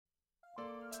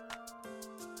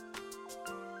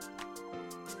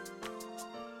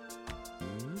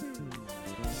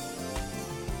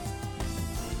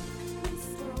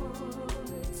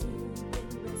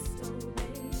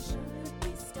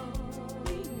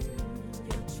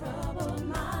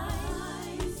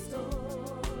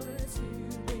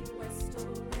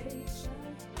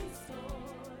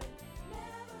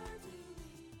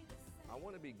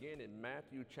Begin in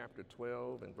Matthew chapter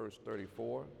 12 and verse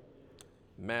 34.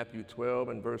 Matthew 12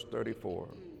 and verse 34.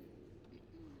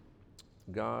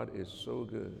 God is so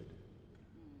good.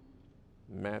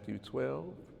 Matthew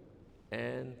 12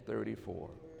 and 34.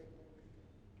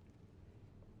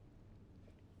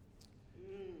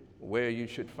 Where you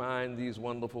should find these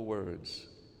wonderful words.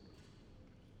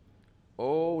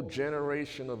 O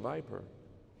generation of viper,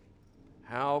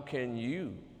 how can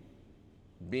you,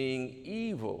 being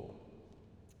evil,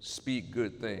 speak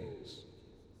good things?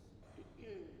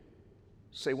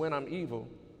 Say, when I'm evil,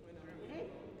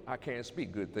 I can't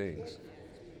speak good things.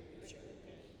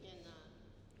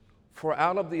 For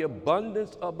out of the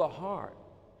abundance of the heart,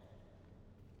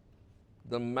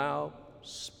 the mouth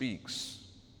speaks.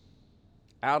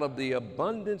 Out of the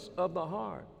abundance of the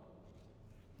heart,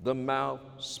 the mouth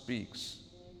speaks.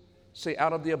 Say,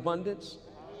 out of the abundance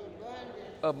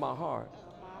of my heart,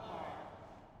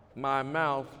 my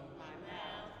mouth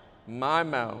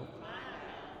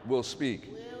will speak.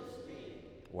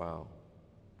 Wow.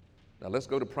 Now let's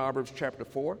go to Proverbs chapter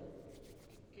 4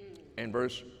 and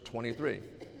verse 23.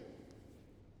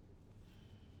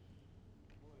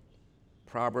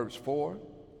 Proverbs 4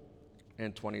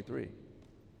 and 23.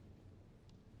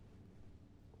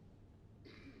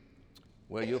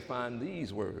 Where you'll find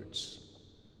these words.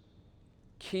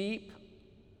 Keep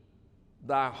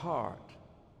thy heart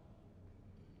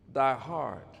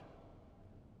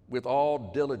with all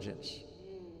diligence.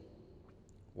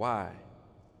 Why?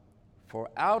 For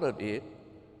out of it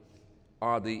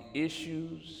are the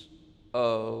issues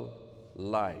of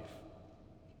life.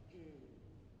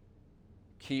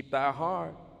 Keep thy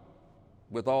heart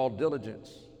with all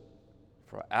diligence,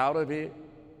 for out of it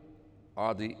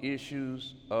are the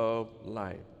issues of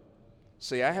life.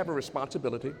 Say, I have a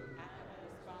responsibility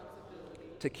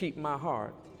to keep my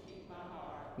heart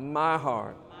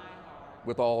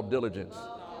with all diligence.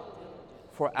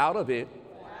 For out of it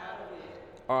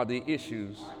are the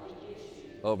issues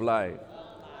of life.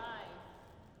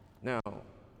 Now,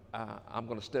 I'm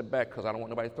going to step back because I don't want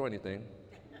nobody to throw anything.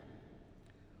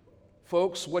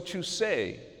 Folks, what you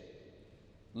say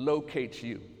locates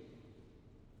you.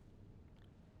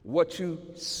 What you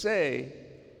say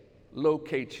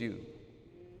locates you.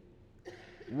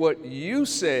 What you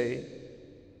say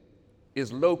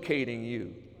is locating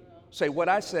you. Say, what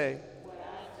I say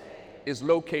is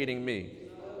locating me.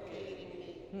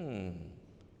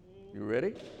 You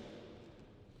ready?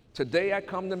 Today I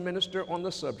come to minister on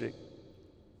the subject,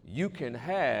 you can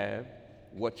have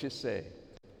what you say.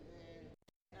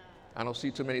 I don't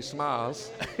see too many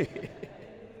smiles.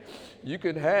 You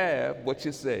can have what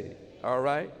you say, all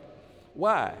right?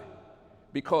 Why?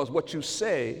 Because what you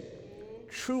say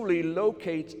truly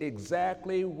locates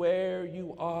exactly where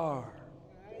you are.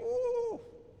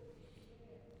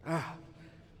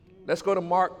 Let's go to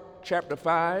Mark chapter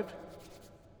 5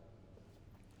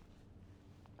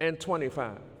 and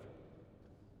 25.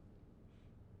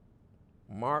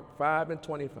 Mark 5 and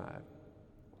 25.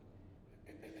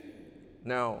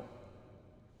 Now,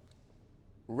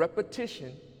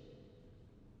 repetition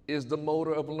is the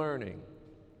motor of learning.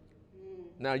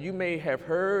 Now, you may have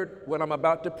heard what I'm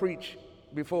about to preach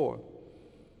before,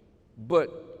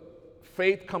 but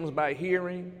faith comes by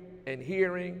hearing and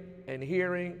hearing and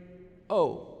hearing,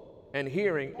 and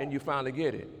hearing, and you finally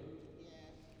get it.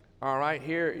 All right,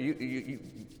 here,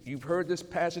 you've heard this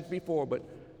passage before, but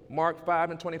Mark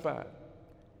 5 and 25.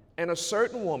 And a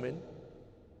certain woman,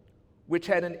 which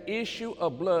had an issue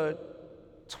of blood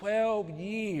 12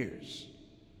 years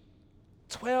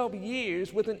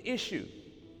with an issue,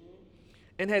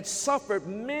 and had suffered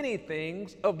many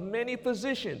things of many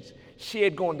physicians. She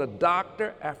had gone to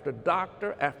doctor after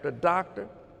doctor after doctor,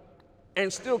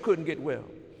 and still couldn't get well,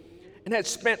 and had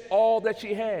spent all that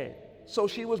she had. So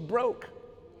she was broke,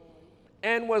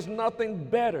 and was nothing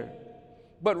better,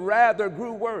 but rather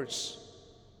grew worse.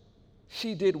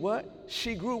 She did what?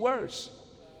 She grew worse.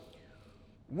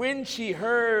 When she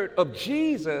heard of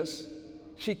Jesus,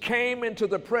 she came into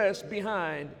the press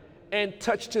behind and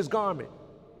touched his garment.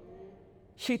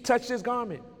 She touched his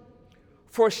garment.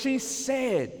 For she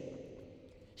said,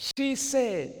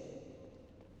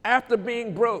 after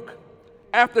being broke,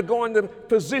 after going to the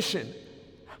physician,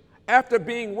 after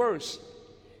being worse,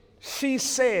 she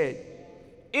said,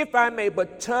 if I may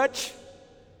but touch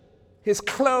his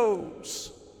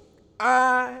clothes,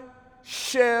 I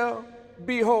shall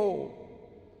be whole.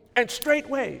 And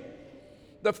straightway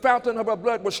the fountain of her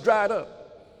blood was dried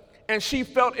up, and she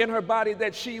felt in her body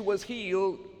that she was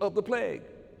healed of the plague.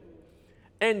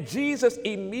 And Jesus,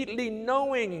 immediately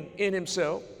knowing in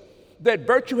himself that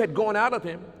virtue had gone out of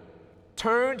him,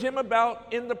 turned him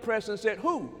about in the press and said,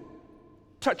 Who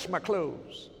touched my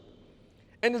clothes?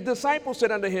 And his disciples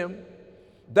said unto him,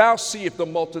 Thou seest the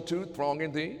multitude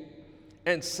thronging thee,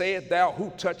 and sayest thou,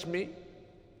 Who touched me?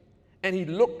 And he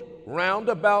looked round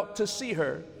about to see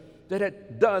her that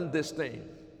had done this thing.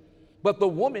 But the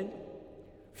woman,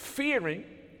 fearing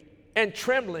and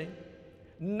trembling,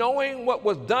 knowing what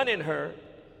was done in her,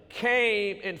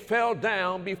 came and fell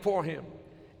down before him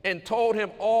and told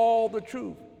him all the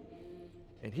truth.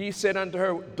 And he said unto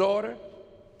her, Daughter,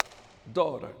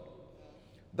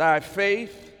 thy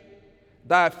faith,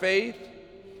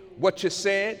 what you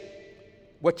said,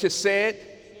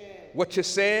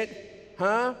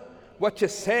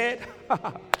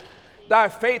 thy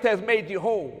faith has made you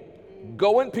whole.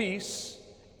 Go in peace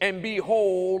and be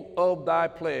whole of thy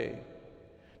plague.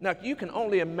 Now, you can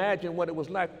only imagine what it was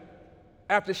like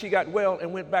after she got well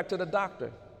and went back to the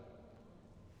doctor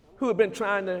who had been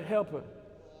trying to help her.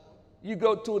 You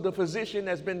go to the physician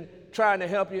that's been trying to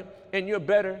help you, and you're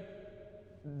better,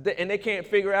 and they can't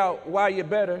figure out why you're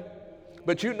better,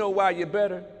 but you know why you're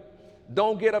better.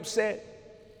 Don't get upset,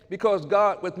 because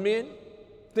God, with men,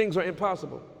 things are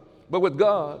impossible. But with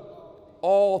God,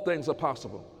 all things are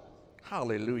possible.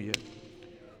 Hallelujah.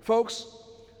 Folks,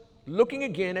 looking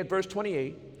again at verse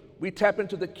 28, we tap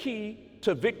into the key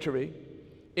to victory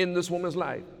in this woman's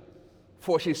life.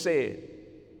 For she said,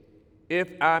 If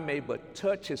I may but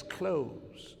touch his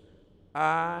clothes,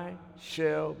 I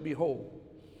shall be whole.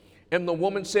 And the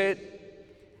woman said,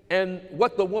 and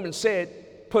what the woman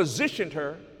said positioned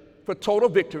her for total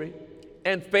victory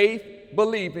and faith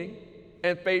believing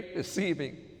and faith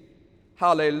receiving.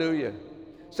 Hallelujah.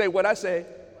 Say, what I say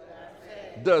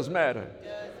does matter.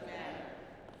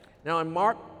 Now in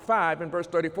Mark 5 and verse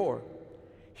 34,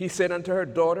 he said unto her,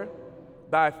 Daughter,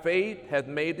 thy faith hath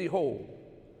made thee whole.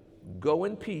 Go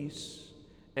in peace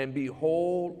and be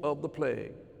whole of the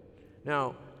plague.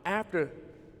 Now, after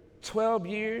 12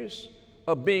 years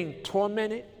of being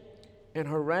tormented and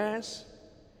harassed,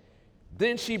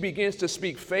 then she begins to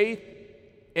speak faith,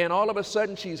 and all of a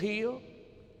sudden she's healed.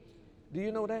 Do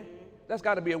you know that? That's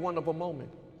got to be a wonderful moment.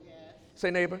 Yes.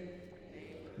 Say, neighbor,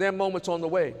 there are moments on the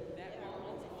way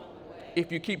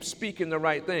if you keep speaking the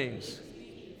right things.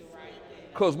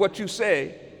 Because what you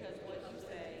say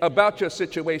about your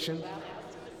situation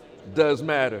does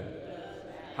matter.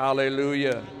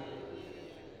 Hallelujah.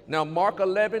 Now, Mark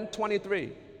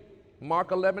 11:23. Mark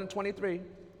 11:23.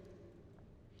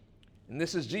 And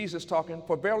this is Jesus talking.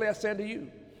 For verily I say unto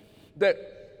you,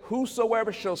 that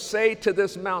whosoever shall say to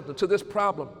this mountain, to this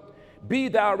problem, be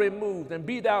thou removed and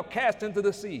be thou cast into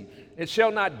the sea, and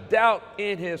shall not doubt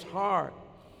in his heart,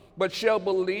 but shall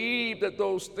believe that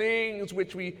those things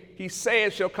which he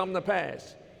saith shall come to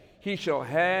pass, he shall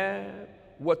have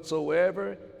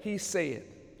whatsoever he saith.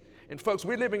 And folks,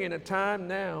 we're living in a time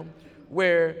now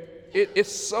where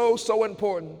it's so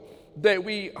important that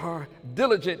we are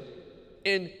diligent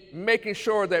in making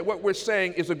sure that what we're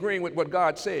saying is agreeing with what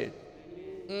God said.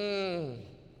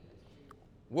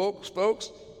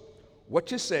 Folks,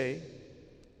 what you say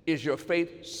is your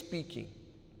faith speaking.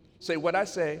 Say, what I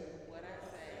say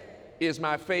is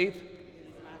my faith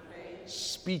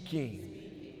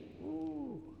speaking.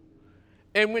 Ooh.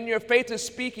 And when your faith is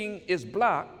speaking is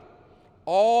blocked,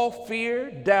 all fear,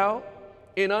 doubt,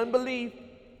 and unbelief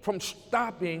from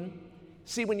stopping.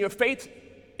 See, when your faith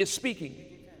is speaking,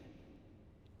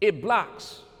 it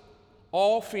blocks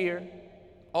all fear,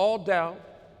 all doubt,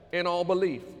 and all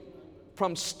belief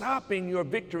from stopping your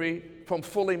victory from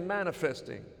fully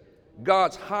manifesting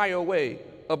God's higher way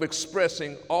of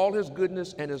expressing all his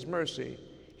goodness and his mercy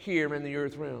here in the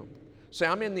earth realm. Say,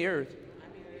 I'm in the earth,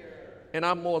 and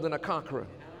I'm more than a conqueror.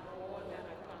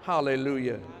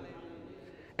 Hallelujah.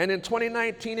 And in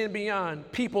 2019 and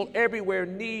beyond, people everywhere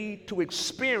need to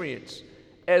experience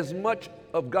as much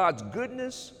of God's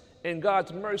goodness and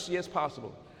God's mercy as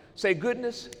possible. Say,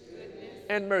 goodness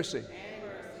and mercy.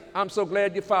 I'm so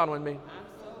glad you're following me.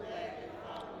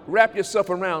 Wrap yourself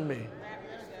around me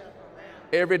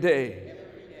every day.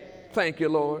 Thank you,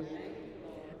 Lord.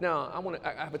 Now,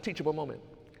 I have a teachable moment.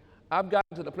 I've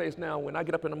gotten to the place now when I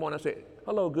get up in the morning, I say,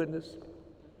 hello, goodness.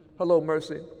 Hello,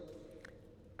 mercy.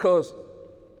 Because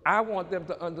I want them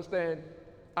to understand,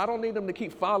 I don't need them to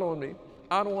keep following me.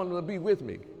 I don't want them to be with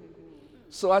me.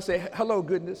 So I say, hello,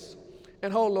 goodness,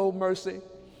 and hello, mercy.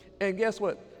 And guess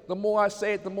what? The more I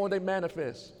say it, the more they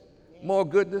manifest. More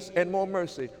goodness and more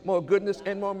mercy. More goodness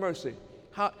and more mercy.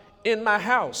 In my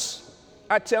house,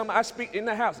 I speak in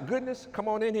the house. Goodness, come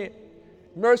on in here.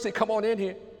 Mercy, come on in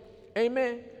here.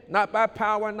 Amen. Not by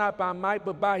power, not by might,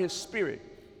 but by his spirit.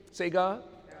 Say, God,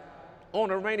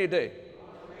 on a rainy day,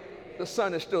 the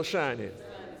sun is still shining.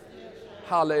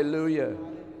 Hallelujah.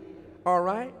 All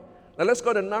right. Now let's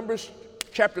go to Numbers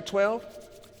chapter 12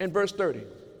 and verse 30.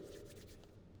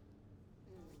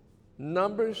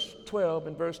 Numbers 12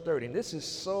 and verse 30. And this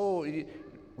is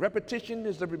repetition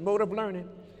is the mode of learning.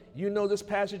 You know this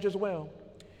passage as well.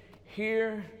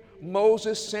 Here,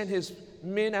 Moses sent his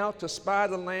men out to spy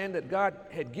the land that God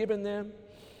had given them,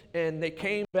 and they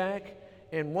came back,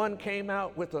 and one came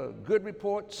out with a good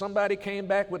report. Somebody came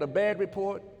back with a bad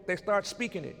report. They start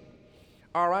speaking it.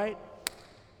 All right?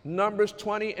 Numbers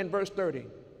 20 and verse 30.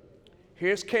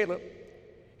 Here's Caleb.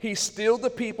 He stilled the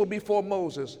people before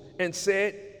Moses and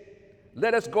said,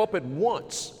 let us go up at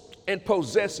once and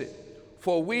possess it,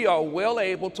 for we are well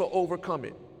able to overcome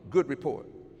it. Good report.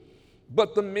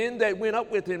 But the men that went up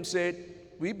with him said,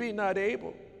 we be not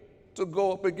able to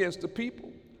go up against the people,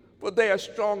 for they are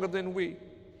stronger than we.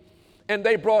 And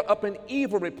they brought up an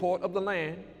evil report of the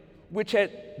land, which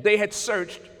they had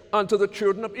searched unto the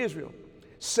children of Israel,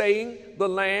 saying, the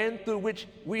land through which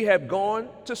we have gone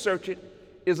to search it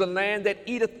is a land that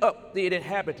eateth up the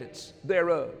inhabitants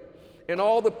thereof. And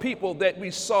all the people that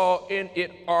we saw in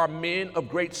it are men of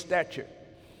great stature.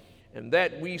 And there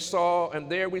we saw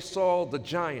the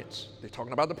giants. They're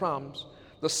talking about the proms.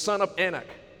 The son of Anak,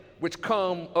 which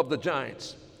come of the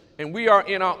giants. And we are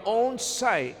in our own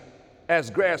sight as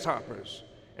grasshoppers.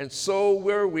 And so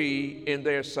were we in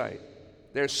their sight.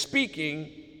 They're speaking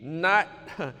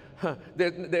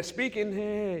they're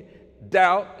speaking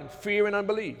doubt and fear and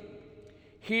unbelief.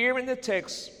 Here in the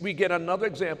text, we get another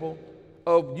example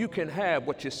of you can have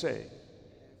what you say.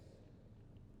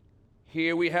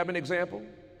 Here we have an example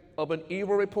of an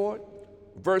evil report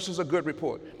versus a good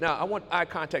report. Now, I want eye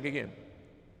contact again.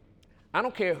 I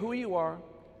don't care who you are.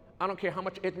 I don't care how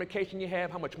much education you have,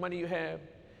 how much money you have.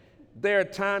 There are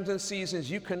times and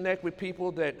seasons you connect with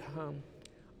people that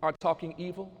are talking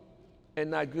evil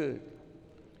and not good.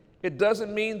 It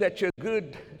doesn't mean that your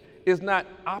good is not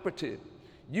operative.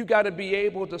 You got to be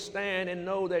able to stand and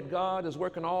know that God is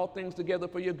working all things together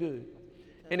for your good.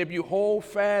 And if you hold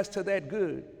fast to that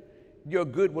good, your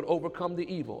good would overcome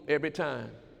the evil every time.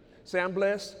 Say, I'm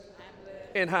blessed,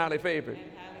 and highly favored.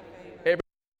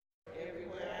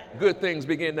 Good things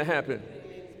begin to happen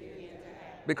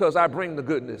because I bring the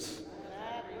goodness.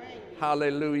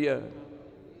 Hallelujah.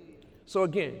 So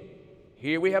again,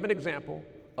 here we have an example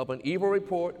of an evil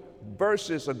report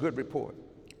versus a good report.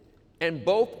 And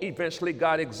both eventually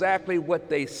got exactly what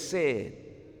they said.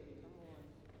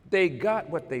 They got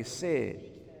what they said.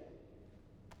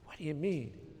 What do you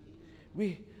mean?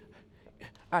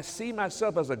 I see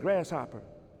myself as a grasshopper.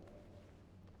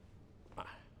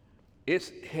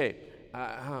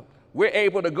 We're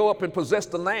able to go up and possess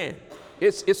the land.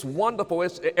 It's wonderful.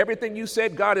 It's everything you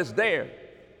said, God is there.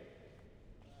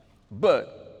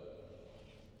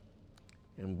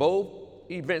 And both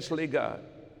eventually got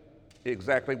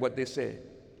exactly what they said.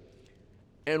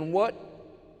 And what's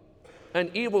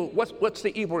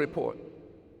the evil report?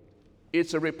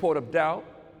 It's a report of doubt.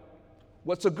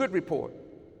 What's a good report?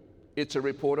 It's a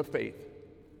report of faith.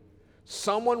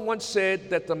 Someone once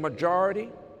said that the majority,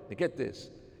 get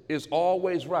this, is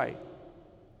always right.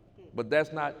 But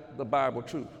that's not the Bible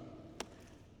truth.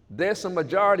 There's some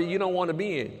majority you don't want to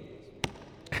be in.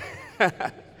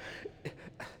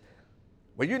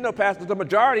 Well, you know, Pastor, the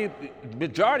majority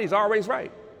is always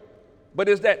right. But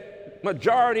is that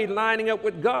majority lining up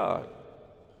with God?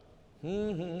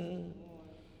 And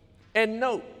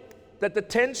note that the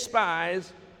 10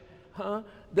 spies,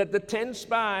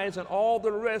 and all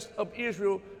the rest of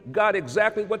Israel got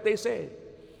exactly what they said.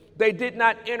 They did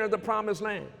not enter the promised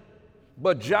land.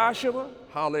 But Joshua,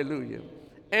 hallelujah,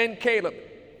 and Caleb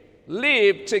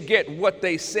lived to get what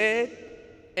they said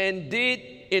and did,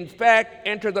 in fact,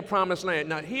 enter the promised land.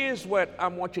 Now, here's what I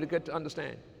want you to get to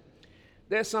understand.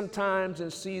 There's some times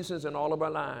and seasons in all of our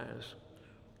lives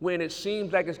when it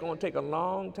seems like it's going to take a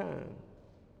long time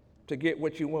to get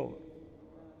what you want.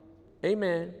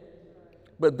 Amen.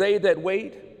 But they that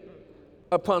wait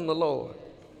upon the Lord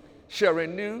shall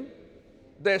renew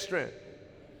their strength.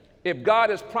 If God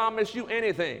has promised you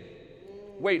anything,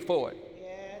 wait for it.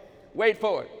 Wait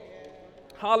for it.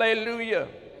 Hallelujah.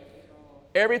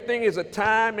 Everything is a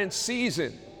time and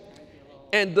season,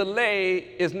 and delay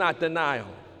is not denial.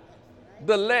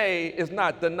 Delay is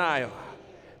not denial.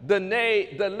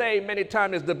 Delay many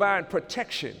times is divine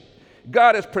protection.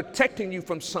 God is protecting you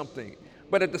from something,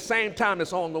 but at the same time,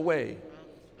 it's on the way.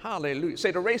 Hallelujah.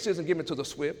 Say, the race isn't given to the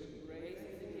swift,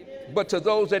 but to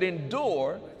those that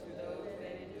endure.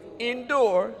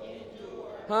 Endure.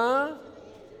 Huh?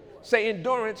 Say,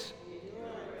 endurance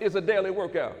is a daily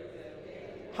workout.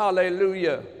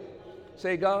 Hallelujah.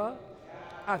 Say, God,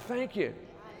 I thank you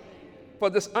for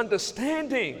this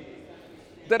understanding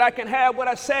that I can have what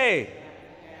I say.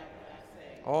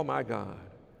 Oh, my God.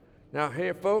 Now,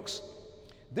 here, folks,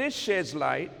 this sheds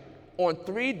light on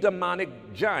 3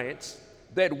 demonic giants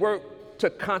that work to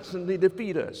constantly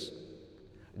defeat us.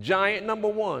 Giant number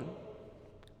 1,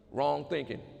 wrong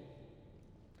thinking.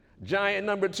 Giant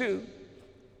number 2,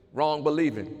 wrong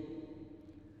believing.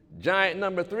 Giant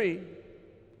number 3,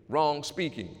 wrong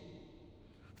speaking.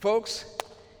 Folks,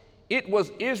 it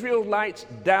was Israelites'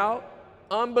 doubt,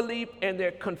 unbelief, and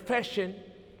their confession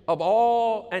of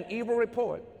all an evil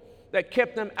report that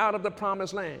kept them out of the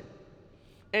promised land.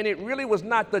 And it really was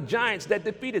not the giants that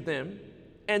defeated them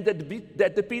and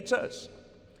that defeats us.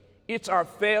 It's our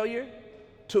failure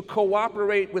to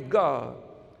cooperate with God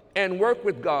and work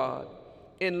with God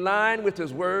in line with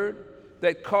His Word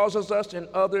that causes us and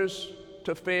others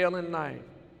to fail in life.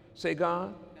 Say,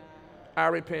 God, I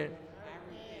repent.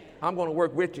 I'm going to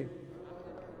work with you.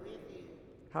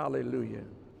 Hallelujah.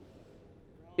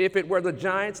 If it were the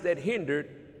giants that hindered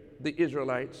the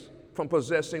Israelites from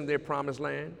possessing their promised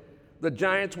land, the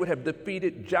giants would have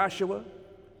defeated Joshua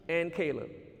and Caleb.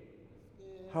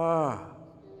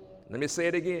 Let me say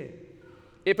it again.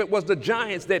 If it was the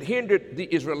giants that hindered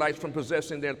the Israelites from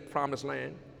possessing their promised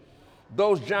land,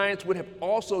 those giants would have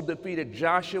also defeated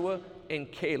Joshua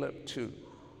and Caleb too.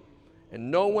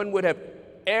 And no one would have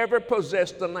ever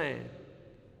possessed the land.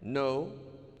 No,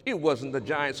 it wasn't the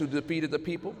giants who defeated the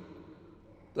people.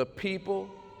 The people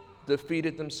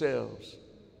defeated themselves.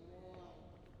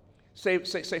 Say,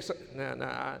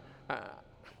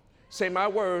 my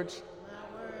words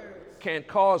can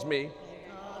cause me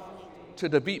to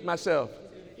defeat myself.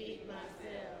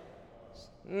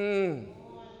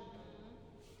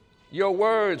 Your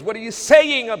words, what are you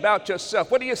saying about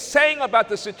yourself? What are you saying about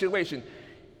the situation?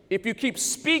 If you keep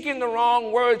speaking the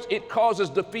wrong words, it causes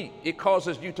defeat. It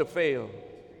causes you to fail.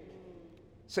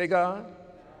 Say, God,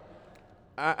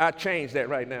 I change that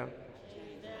right now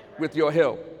with your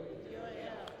help.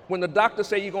 When the doctor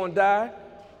say you're going to die,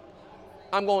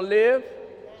 I'm going to live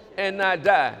and not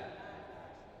die.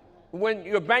 When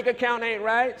your bank account ain't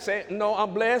right, say, no,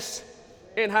 I'm blessed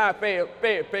in high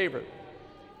favor.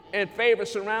 And favor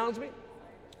surrounds me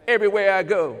everywhere I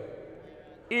go.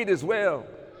 It is well.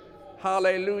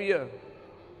 Hallelujah.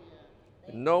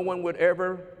 No one would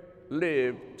ever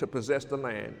live to possess the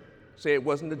land. Say, it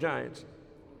wasn't the giants.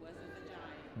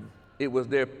 It was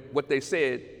what they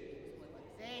said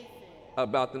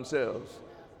about themselves.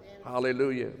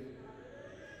 Hallelujah.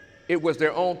 It was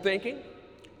their own thinking.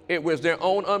 It was their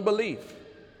own unbelief.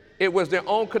 It was their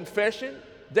own confession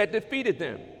that defeated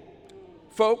them.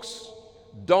 Folks,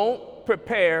 don't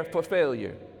prepare for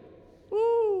failure.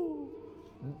 Woo.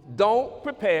 Don't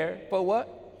prepare for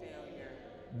what? Failure.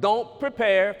 Don't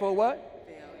prepare for what?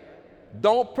 Failure.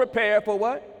 Don't prepare for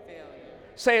what? Failure.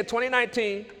 Say in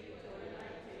 2019,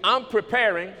 I'm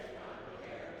preparing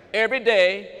every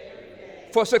day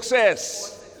for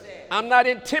success. I'm not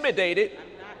intimidated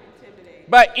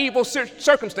by evil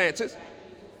circumstances.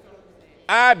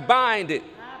 I bind it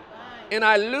and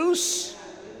I loose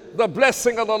the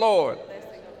blessing of the Lord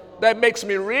that makes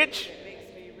me rich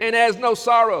and has no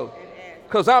sorrow,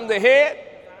 because I'm the head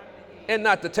and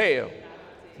not the tail.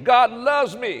 God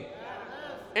loves me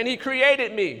and He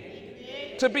created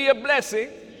me to be a blessing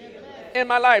in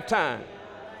my lifetime.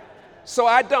 So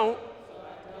I don't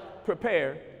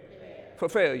prepare for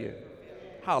failure.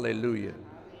 Hallelujah.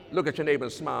 Look at your neighbor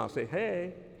and smile. Say,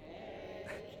 hey.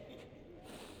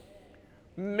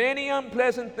 Many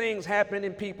unpleasant things happen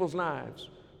in people's lives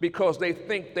because they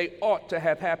think they ought to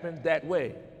have happened that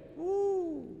way.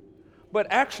 Ooh. But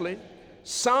actually,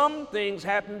 some things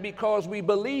happen because we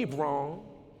believe wrong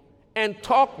and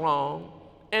talk wrong,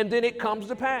 and then it comes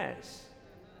to pass.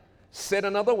 Said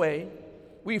another way,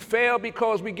 we fail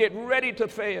because we get ready to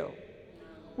fail.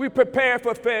 We prepare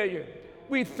for failure.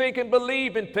 We think and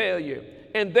believe in failure,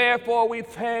 and therefore we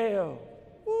fail.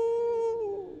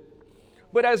 Ooh.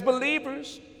 But as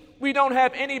believers, we don't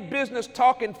have any business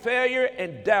talking failure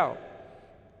and doubt.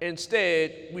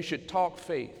 Instead, we should talk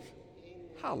faith.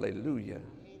 Hallelujah.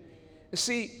 You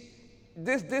see,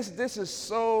 this is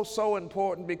so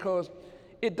important, because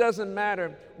it doesn't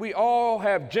matter. We all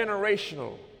have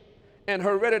generational and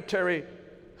hereditary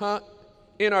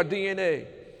in our DNA.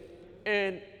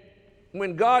 And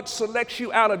when God selects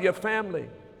you out of your family,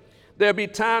 There'll be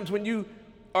times when you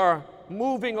are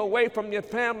moving away from your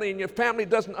family and your family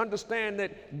doesn't understand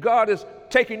that God is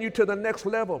taking you to the next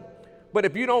level. But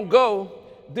if you don't go,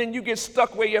 then you get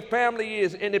stuck where your family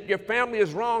is. And if your family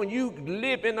is wrong, you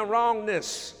live in the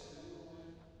wrongness.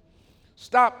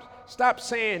 Stop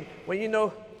saying, well, you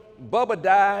know, Bubba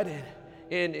died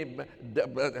and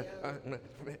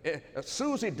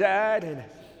Susie died and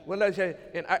well,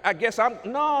 and I guess no,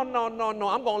 I'm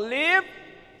going to live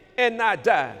and not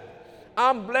die.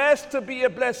 I'm blessed to be a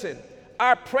blessing.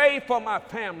 I pray for my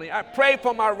family. I pray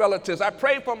for my relatives. I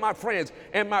pray for my friends.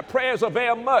 And my prayers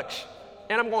avail much.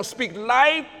 And I'm going to speak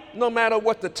life no matter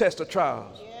what the test or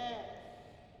trials. Yeah.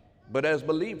 But as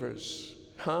believers,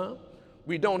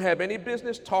 we don't have any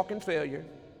business talking failure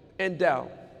and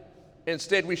doubt.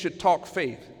 Instead, we should talk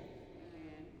faith.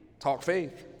 Talk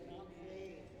faith.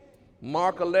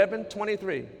 Mark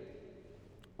 11:23.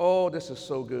 Oh, this is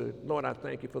so good. Lord, I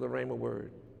thank you for the rhema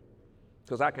word,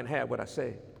 because I can have what I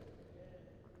say.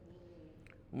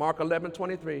 Mark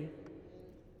 11:23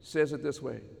 says it this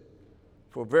way.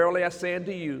 For verily I say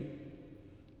unto you,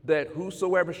 that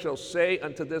whosoever shall say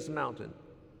unto this mountain,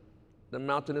 the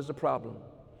mountain is the problem,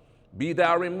 be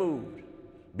thou removed,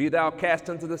 be thou cast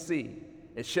into the sea,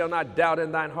 and shall not doubt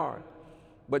in thine heart,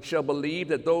 but shall believe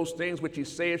that those things which he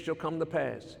saith shall come to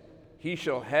pass, he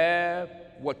shall have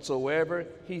whatsoever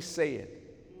he saith.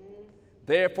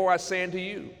 Therefore I say unto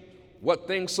you, what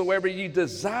things soever ye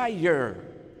desire,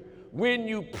 when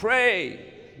you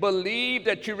pray, believe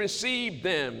that you receive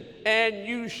them, and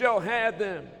you shall have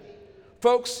them.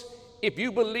 Folks, if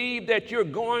you believe that you're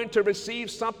going to receive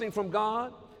something from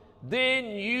God, then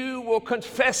you will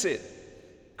confess it.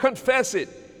 Confess it.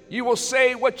 You will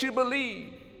say what you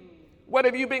believe. What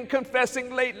have you been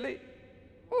confessing lately?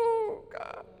 Oh,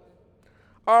 God.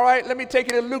 All right, let me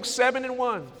take you to Luke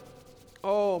 7:1.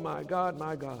 Oh, my God,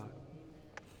 my God.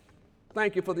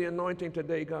 Thank you for the anointing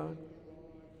today, God.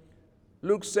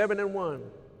 Luke 7:1.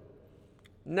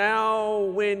 Now,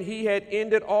 when he had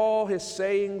ended all his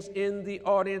sayings in the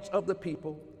audience of the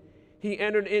people, he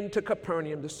entered into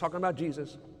Capernaum, this is talking about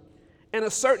Jesus, and a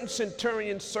certain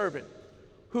centurion servant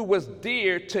who was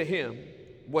dear to him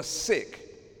was sick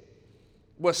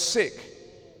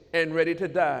and ready to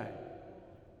die.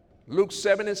 Luke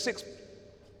 7:6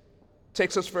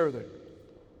 takes us further.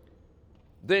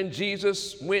 Then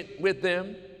Jesus went with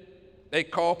them. They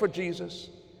called for Jesus.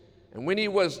 And when he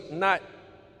was not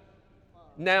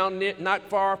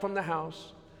far from the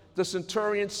house, the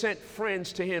centurion sent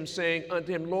friends to him, saying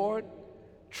unto him, Lord,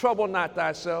 trouble not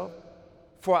thyself,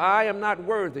 for I am not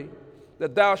worthy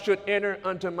that thou should enter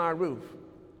unto my roof.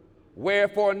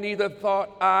 Wherefore neither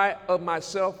thought I of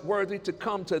myself worthy to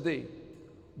come to thee,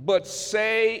 but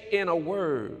say in a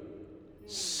word,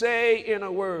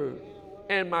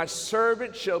 and my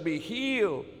servant shall be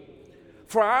healed.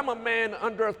 For I am a man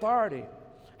under authority,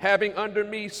 having under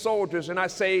me soldiers, and I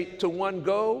say to one,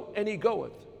 go, and he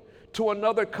goeth, to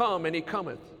another, come, and he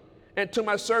cometh, and to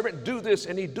my servant, do this,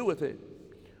 and he doeth it.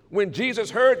 When Jesus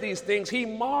heard these things, he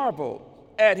marveled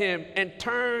at him and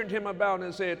turned him about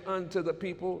and said unto the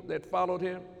people that followed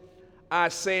him, I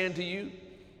say unto you,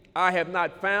 I have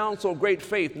not found so great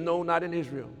faith, no, not in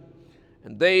Israel.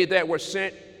 And they that were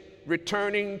sent,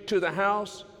 returning to the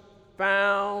house,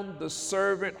 found the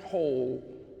servant whole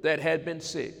that had been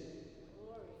sick.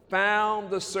 Found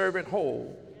the servant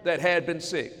whole that had been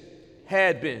sick.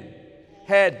 Had been.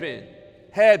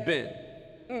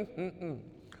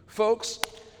 Folks,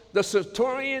 the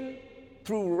centurion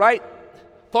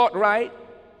thought right,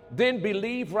 then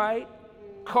believed right,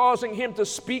 causing him to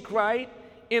speak right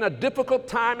in a difficult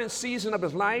time and season of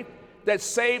his life that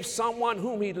saved someone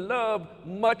whom he loved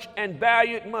much and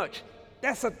valued much.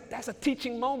 That's a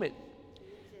teaching moment.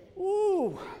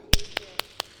 Ooh.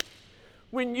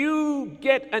 When you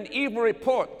get an evil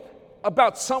report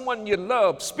about someone you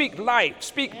love, speak life,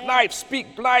 speak life,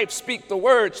 speak life, speak the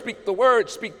word, speak the word,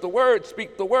 speak the word,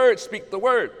 speak the word, speak the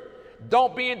word.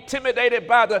 Don't be intimidated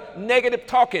by the negative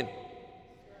talking,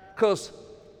 because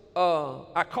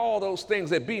I call those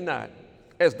things that be not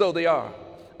as though they are.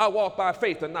 I walk by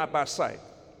faith and not by sight.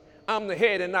 I'm the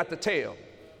head and not the tail.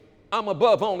 I'm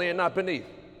above only and not beneath.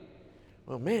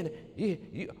 Well, man,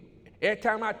 every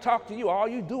time I talk to you, all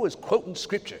you do is quoting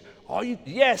scripture.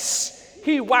 Yes,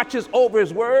 he watches over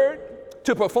his word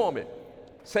to perform it.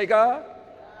 Say, God,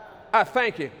 I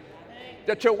thank you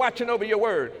that you're watching over your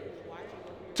word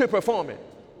to perform it.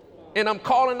 And I'm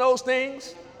calling those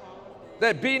things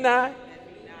that be not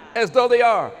as though they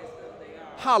are.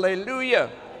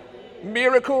 Hallelujah.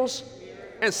 Miracles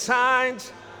and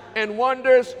signs and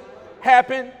wonders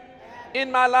happen in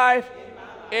my life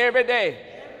every day,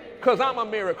 because I'm a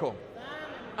miracle.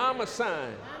 I'm a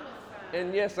sign.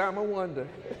 And yes, I'm a wonder.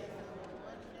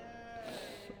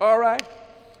 All right.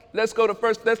 Let's go to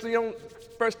 1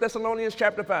 Thessalonians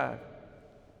chapter 5.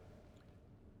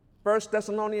 1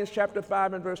 Thessalonians chapter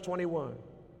 5 and verse 21.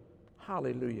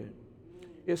 Hallelujah.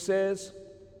 It says,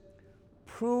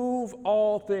 prove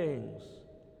all things.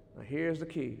 Now here's the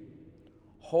key.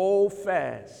 Hold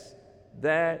fast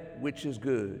that which is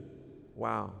good.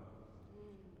 Wow.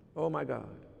 Oh my God.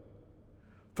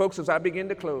 Folks, as I begin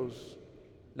to close,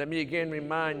 let me again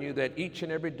remind you that each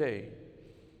and every day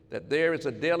that there is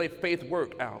a daily faith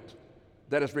workout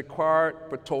that is required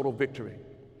for total victory.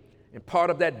 And part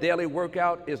of that daily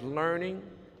workout is learning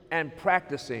and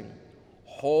practicing,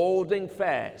 holding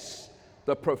fast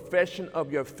the profession of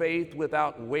your faith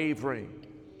without wavering.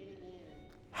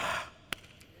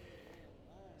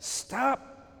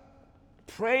 Stop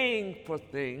praying for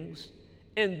things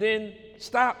and then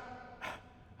stop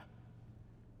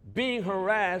being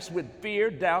harassed with fear,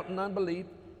 doubt, and unbelief,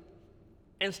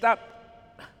 and stop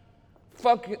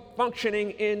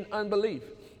functioning in unbelief.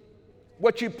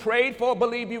 What you prayed for,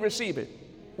 believe you receive it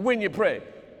when you pray.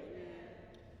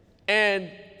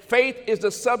 And faith is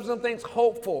the substance of things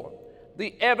hoped for,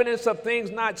 the evidence of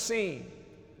things not seen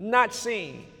in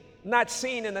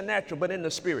the natural, but in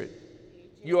the spirit.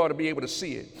 You ought to be able to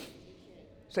see it.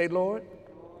 Say, Lord,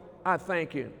 I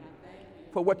thank you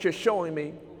for what you're showing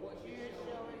me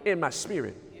in my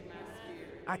spirit.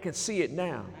 I can see it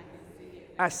now.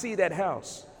 I see that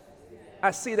house. I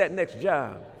see that next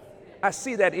job. I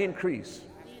see that increase.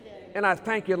 And I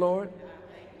thank you, Lord.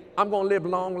 I'm going to live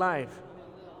long life.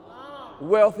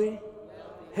 Wealthy,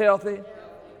 healthy,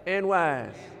 and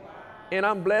wise. And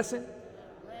I'm blessing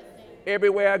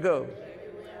everywhere I go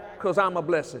because I'm a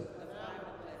blessing.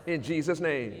 In Jesus'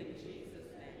 name.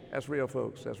 That's real,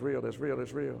 folks. That's real. That's real.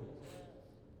 That's real.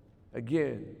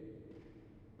 Again,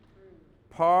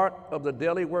 part of the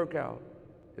daily workout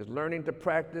is learning to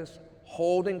practice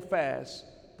holding fast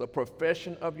the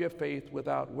profession of your faith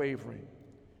without wavering.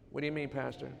 What do you mean,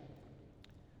 Pastor?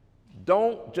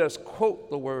 Don't just quote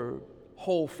the word,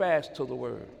 hold fast to the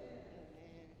word.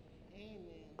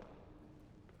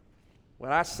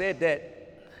 When I said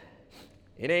that,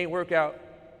 it ain't work out.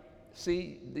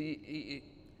 See,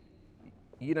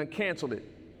 you done canceled it.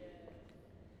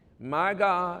 My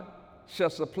God shall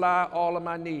supply all of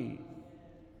my need.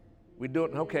 We do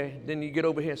it, okay. Then you get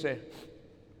over here and say,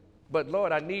 but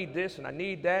Lord, I need this and I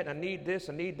need that, and I need this,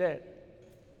 I need that.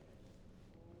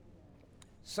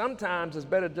 Sometimes it's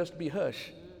better just to be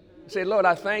hush. Say, Lord,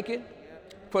 I thank you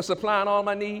for supplying all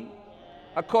my need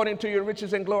according to your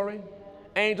riches and glory.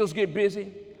 Angels get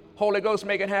busy. Holy Ghost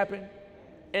make it happen.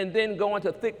 And then go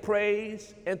into thick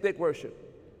praise and thick worship.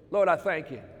 Lord, I thank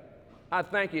you. I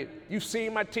thank you. You've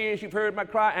seen my tears, you've heard my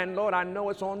cry, and Lord, I know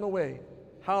it's on the way.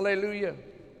 Hallelujah.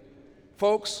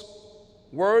 Folks,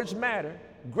 words matter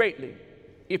greatly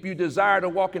if you desire to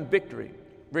walk in victory,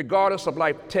 regardless of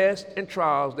life tests and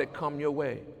trials that come your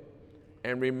way.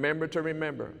 And remember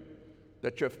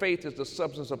that your faith is the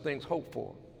substance of things hoped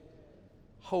for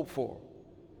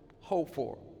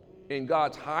in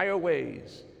God's higher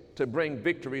ways to bring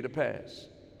victory to pass.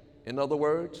 In other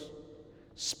words,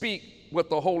 speak what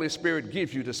the Holy Spirit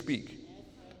gives you to speak,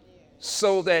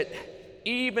 so that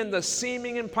even the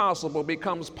seeming impossible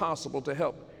becomes possible to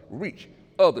help reach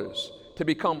others to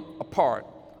become a part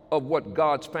of what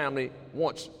God's family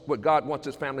wants, what God wants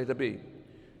his family to be.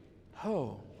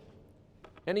 Oh,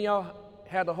 any of y'all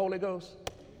had the Holy Ghost?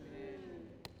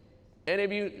 Any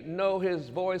of you know his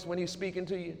voice when he's speaking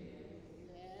to you?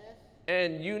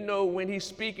 And you know when he's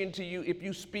speaking to you, if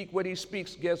you speak what he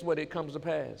speaks, guess what? It comes to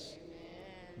pass.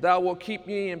 Thou wilt keep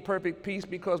me in perfect peace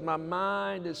because my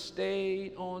mind is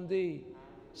stayed on thee.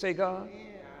 Say, God,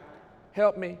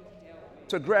 help me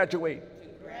to graduate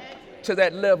to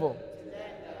that level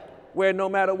where no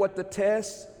matter what the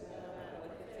tests,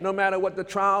 no matter what the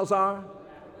trials are,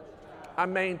 I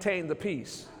maintain the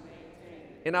peace.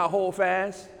 And I hold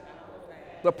fast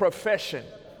the profession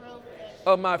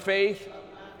of my faith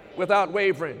without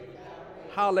wavering.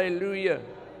 Hallelujah.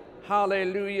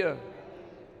 Hallelujah.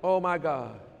 Oh my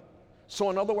God. So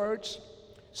in other words,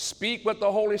 speak what the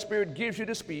Holy Spirit gives you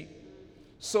to speak,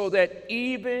 so that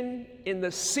even in the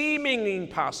seemingly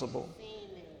impossible,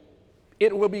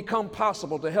 it will become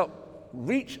possible to help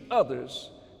reach others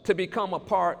to become a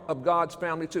part of God's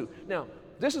family too. Now,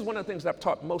 this is one of the things I've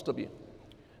taught most of you,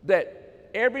 that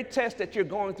every test that you're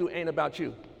going through ain't about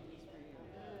you.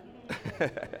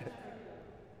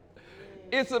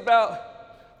 It's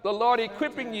about the Lord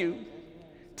equipping you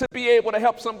to be able to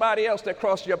help somebody else that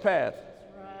crossed your path.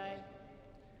 Right.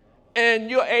 And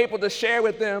you're able to share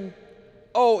with them,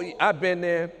 oh, I've been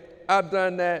there. I've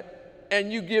done that.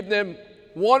 And you give them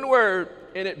one word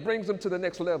and it brings them to the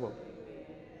next level.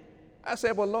 I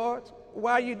said, well, Lord,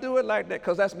 why you do it like that?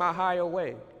 Because that's my higher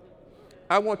way.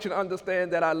 I want you to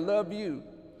understand that I love you.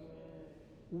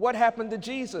 What happened to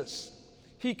Jesus?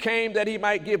 He came that he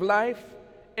might give life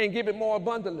and give it more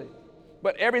abundantly.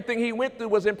 But everything he went through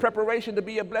was in preparation to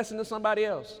be a blessing to somebody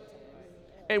else.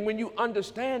 And when you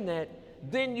understand that,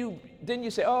 then you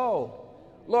say, oh,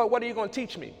 Lord, what are you going to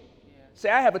teach me? Say,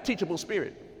 I have a teachable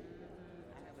spirit.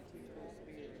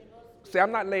 Say,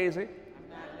 I'm not lazy.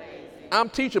 I'm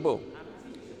teachable.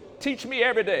 Teach me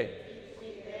every day.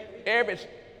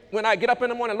 When I get up in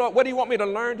the morning, Lord, what do you want me to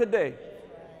learn today?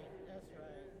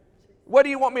 What do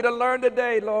you want me to learn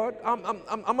today, Lord?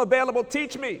 I'm available.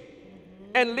 Teach me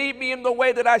and lead me in the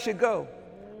way that I should go.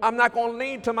 I'm not going to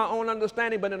lean to my own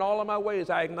understanding, but in all of my ways,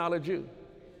 I acknowledge you.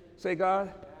 Say,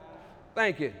 God,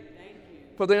 thank you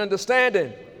for the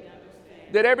understanding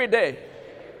that every day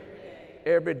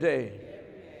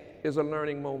is a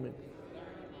learning moment.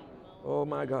 Oh,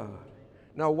 my God.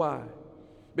 Now, why?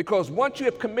 Because once you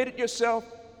have committed yourself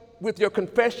with your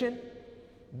confession,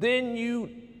 then you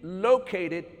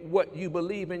located what you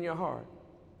believe in your heart.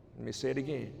 Let me say it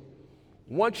again.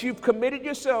 Once you've committed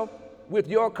yourself with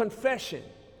your confession,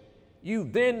 you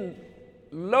then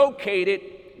located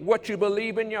what you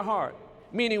believe in your heart.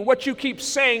 Meaning what you keep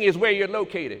saying is where you're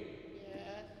located.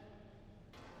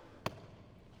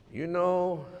 You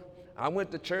know, I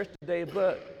went to church today,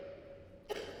 but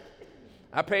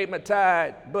I paid my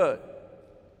tithe, but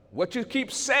what you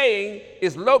keep saying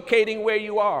is locating where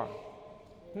you are.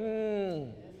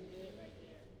 And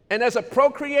as a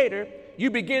procreator, you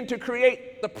begin to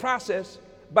create the process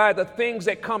by the things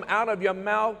that come out of your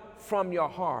mouth from your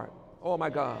heart. Oh, my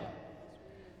God.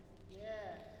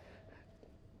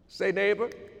 Say, neighbor,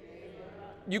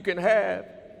 you can have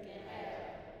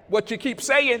what you keep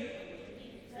saying.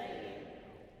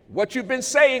 What you've been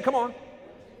saying, come on.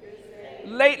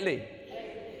 Lately.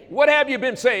 What have you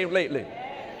been saying lately?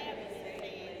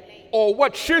 Or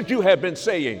what should you have been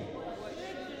saying?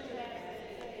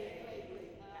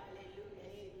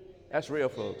 That's real,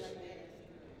 folks.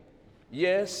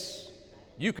 Yes,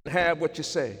 you can have what you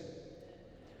say.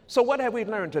 So what have we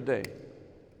learned today?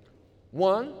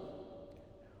 One,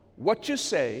 what you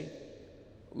say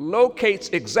locates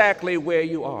exactly where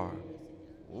you are.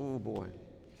 Oh, boy.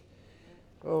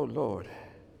 Oh, Lord.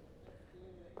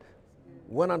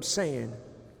 What I'm saying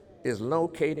is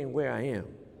locating where I am.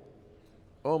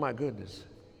 Oh, my goodness.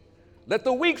 Let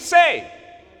the weak say,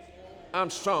 I'm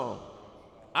strong.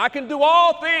 I can do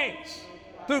all things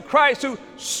through Christ who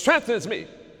strengthens me.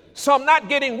 So I'm not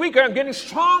getting weaker, I'm getting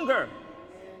stronger.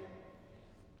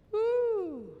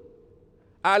 Ooh.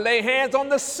 I lay hands on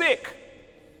the sick,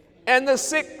 and the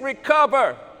sick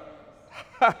recover.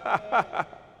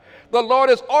 The Lord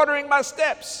is ordering my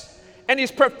steps, and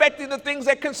he's perfecting the things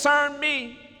that concern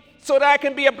me so that I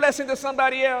can be a blessing to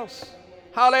somebody else.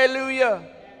 Hallelujah.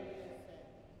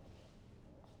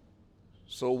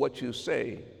 So what you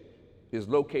say is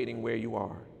locating where you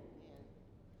are.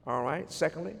 All right.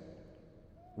 Secondly,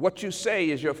 what you say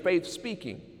is your faith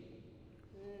speaking.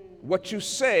 What you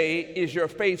say is your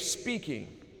faith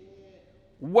speaking.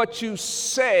 What you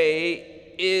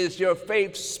say is your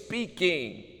faith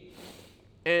speaking.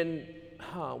 And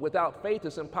without faith,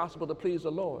 it's impossible to please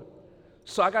the Lord.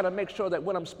 So I got to make sure that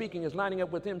what I'm speaking is lining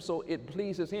up with him so it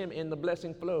pleases him and the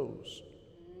blessing flows.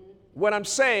 What I'm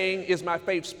saying is my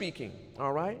faith speaking.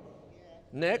 All right?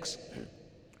 Next,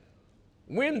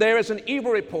 when there is an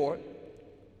evil report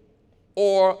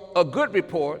or a good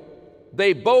report,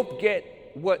 they both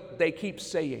get what they keep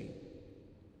saying.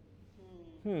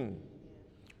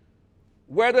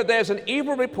 Whether there's an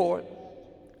evil report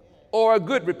or a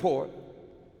good report,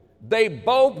 they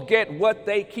both get what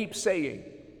they keep saying.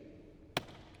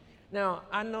 Now,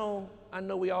 I know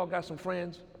we all got some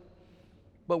friends,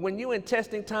 but when you're in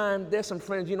testing time, there's some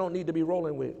friends you don't need to be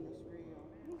rolling with.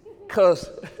 Because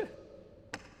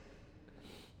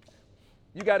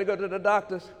you got to go to the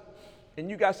doctors, and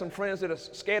you got some friends that are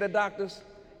scared of doctors.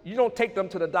 You don't take them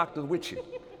to the doctor with you.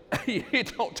 You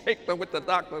don't take them with the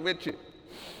doctor with you.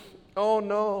 Oh,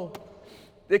 no.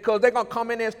 Because they're going to come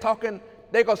in there talking,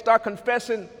 they're going to start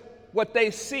confessing what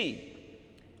they see.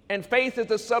 And faith is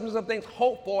the substance of things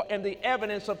hoped for and the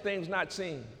evidence of things not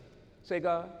seen. Say,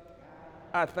 God,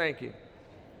 I thank you.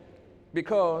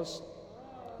 Because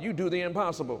you do the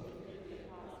impossible.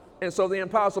 And so the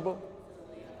impossible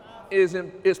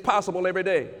is possible every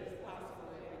day.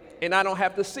 And I don't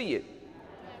have to see it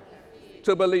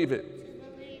to believe it.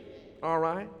 All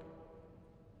right?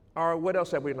 All right, what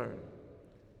else have we learned?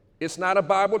 It's not a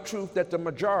Bible truth that the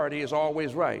majority is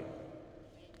always right.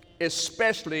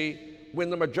 especially when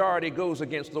the majority goes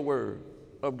against the word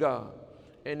of God.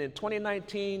 And in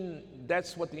 2019,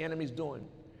 that's what the enemy's doing,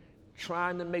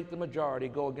 trying to make the majority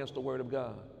go against the word of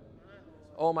God.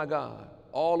 Oh my God.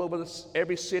 All over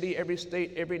every city, every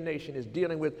state, every nation is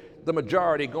dealing with the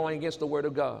majority going against the word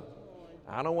of God.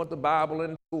 I don't want the Bible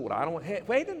in school. I don't want, hey,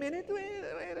 wait a minute.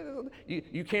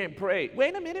 You can't pray.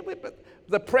 Wait a minute.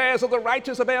 The prayers of the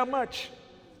righteous avail much.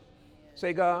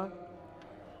 Say, God,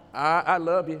 I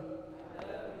love you.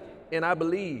 And I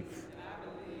believe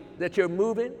that you're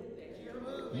moving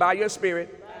by your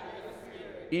spirit,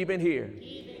 even here.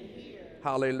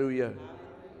 Hallelujah.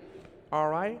 All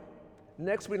right.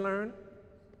 Next we learn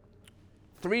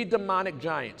 3 demonic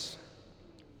giants: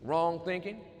 wrong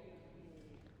thinking,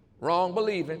 wrong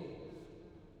believing,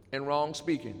 and wrong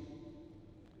speaking.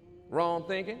 Wrong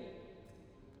thinking,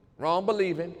 wrong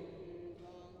believing,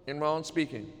 and wrong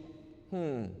speaking.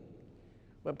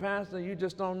 But Pastor, you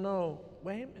just don't know.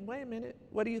 Wait a minute.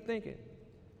 What are you thinking?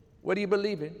 What are you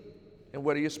believing? And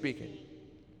what are you speaking?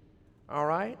 All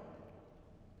right?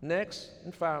 Next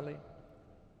and finally,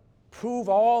 prove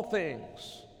all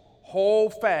things.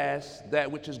 Hold fast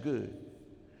that which is good.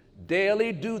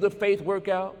 Daily do the faith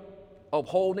workout of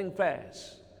holding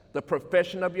fast the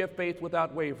profession of your faith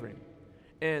without wavering.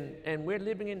 And we're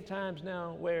living in times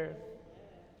now where,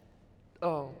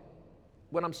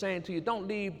 what I'm saying to you, don't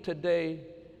leave today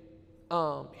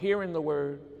hearing the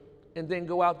word and then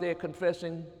go out there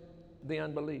confessing the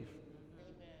unbelief.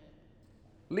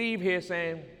 Leave here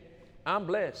saying, I'm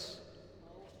blessed.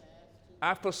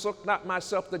 I forsook not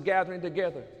myself the gathering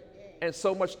together, and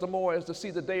so much the more as to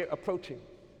see the day approaching.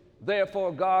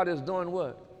 Therefore, God is doing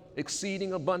what?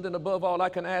 Exceeding abundant above all I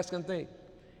can ask and think.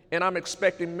 And I'm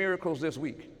expecting miracles this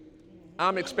week.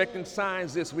 I'm expecting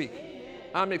signs this week.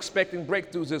 I'm expecting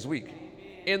breakthroughs this week.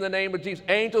 In the name of Jesus.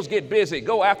 Angels, get busy.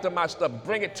 Go after my stuff.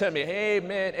 Bring it to me.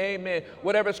 Amen. Amen.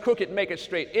 Whatever's crooked, make it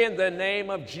straight. In the name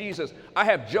of Jesus. I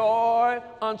have joy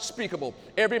unspeakable.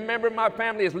 Every member of my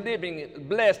family is living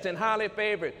blessed and highly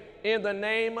favored. In the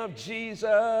name of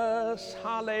Jesus.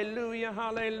 Hallelujah.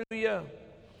 Hallelujah.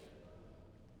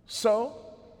 So,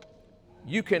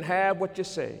 you can have what you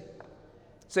say.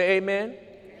 Say amen.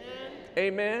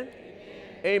 Amen. Amen.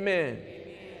 Amen.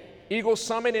 Eagle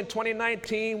Summit in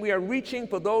 2019, we are reaching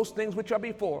for those things which are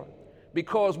before,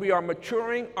 because we are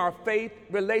maturing our faith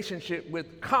relationship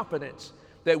with confidence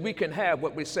that we can have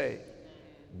what we say.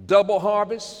 Double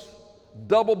harvests,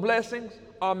 double blessings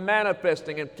are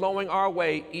manifesting and flowing our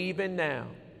way even now.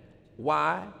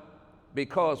 Why?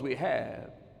 Because we have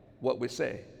what we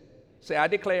say. Say, I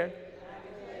declare.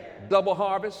 Double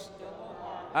harvest.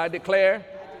 I declare.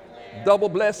 Double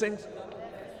blessings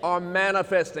are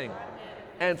manifesting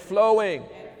and flowing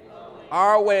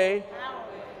our way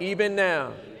even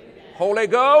now. Holy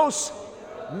Ghost,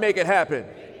 make it happen.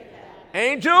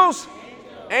 Angels,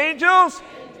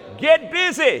 get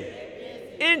busy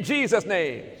in Jesus'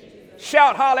 name.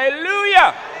 Shout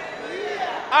hallelujah.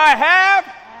 I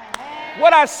have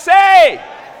what I say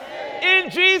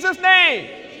in Jesus' name.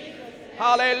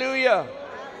 Hallelujah.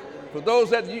 For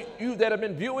those that you that have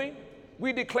been viewing,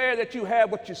 we declare that you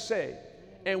have what you say.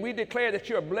 And we declare that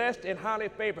you're blessed and highly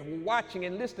favored watching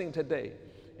and listening today.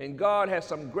 And God has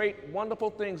some great,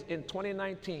 wonderful things in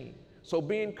 2019. So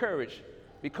be encouraged,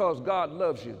 because God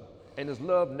loves you and his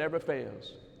love never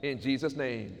fails. In Jesus'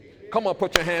 name. Come on,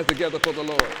 put your hands together for the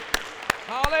Lord.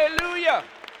 Hallelujah.